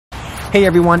Hey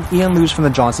everyone, Ian Lewis from the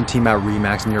Johnson team at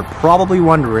RE/MAX, and you're probably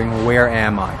wondering, where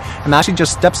am I? I'm actually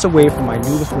just steps away from my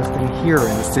newest listing here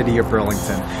in the city of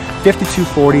Burlington,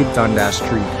 5240 Dundas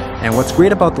Street. And what's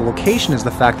great about the location is the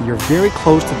fact that you're very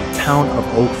close to the town of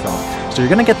Oakville. So you're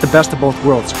going to get the best of both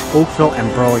worlds, Oakville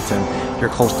and Burlington. You're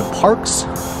close to parks,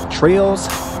 trails,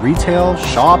 retail,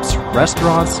 shops,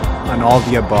 restaurants, and all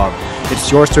the above. It's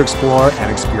yours to explore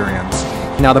and experience.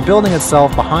 Now, the building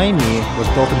itself behind me was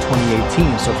built in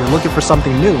 2018, so if you're looking for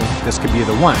something new, this could be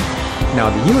the one.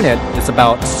 Now, the unit is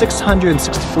about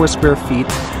 664 square feet.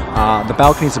 The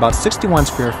balcony is about 61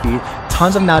 square feet.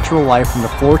 Tons of natural light from the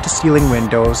floor to ceiling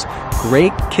windows.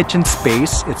 Great kitchen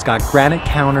space. It's got granite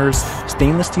counters,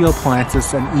 stainless steel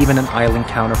appliances, and even an island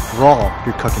counter for all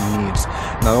your cooking needs.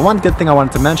 Now, the one good thing I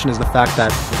wanted to mention is the fact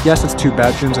that, yes, it's 2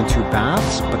 bedrooms and 2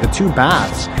 baths, but the 2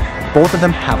 baths, both of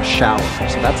them have a shower,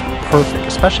 so that's perfect,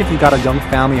 especially if you've got a young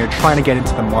family and you're trying to get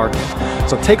into the market.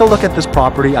 So take a look at this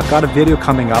property. I've got a video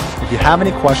coming up. If you have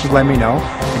any questions, let me know.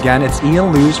 Again, it's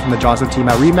Ian Lewis from the Johnson team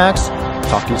at RE/MAX.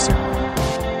 Talk to you soon.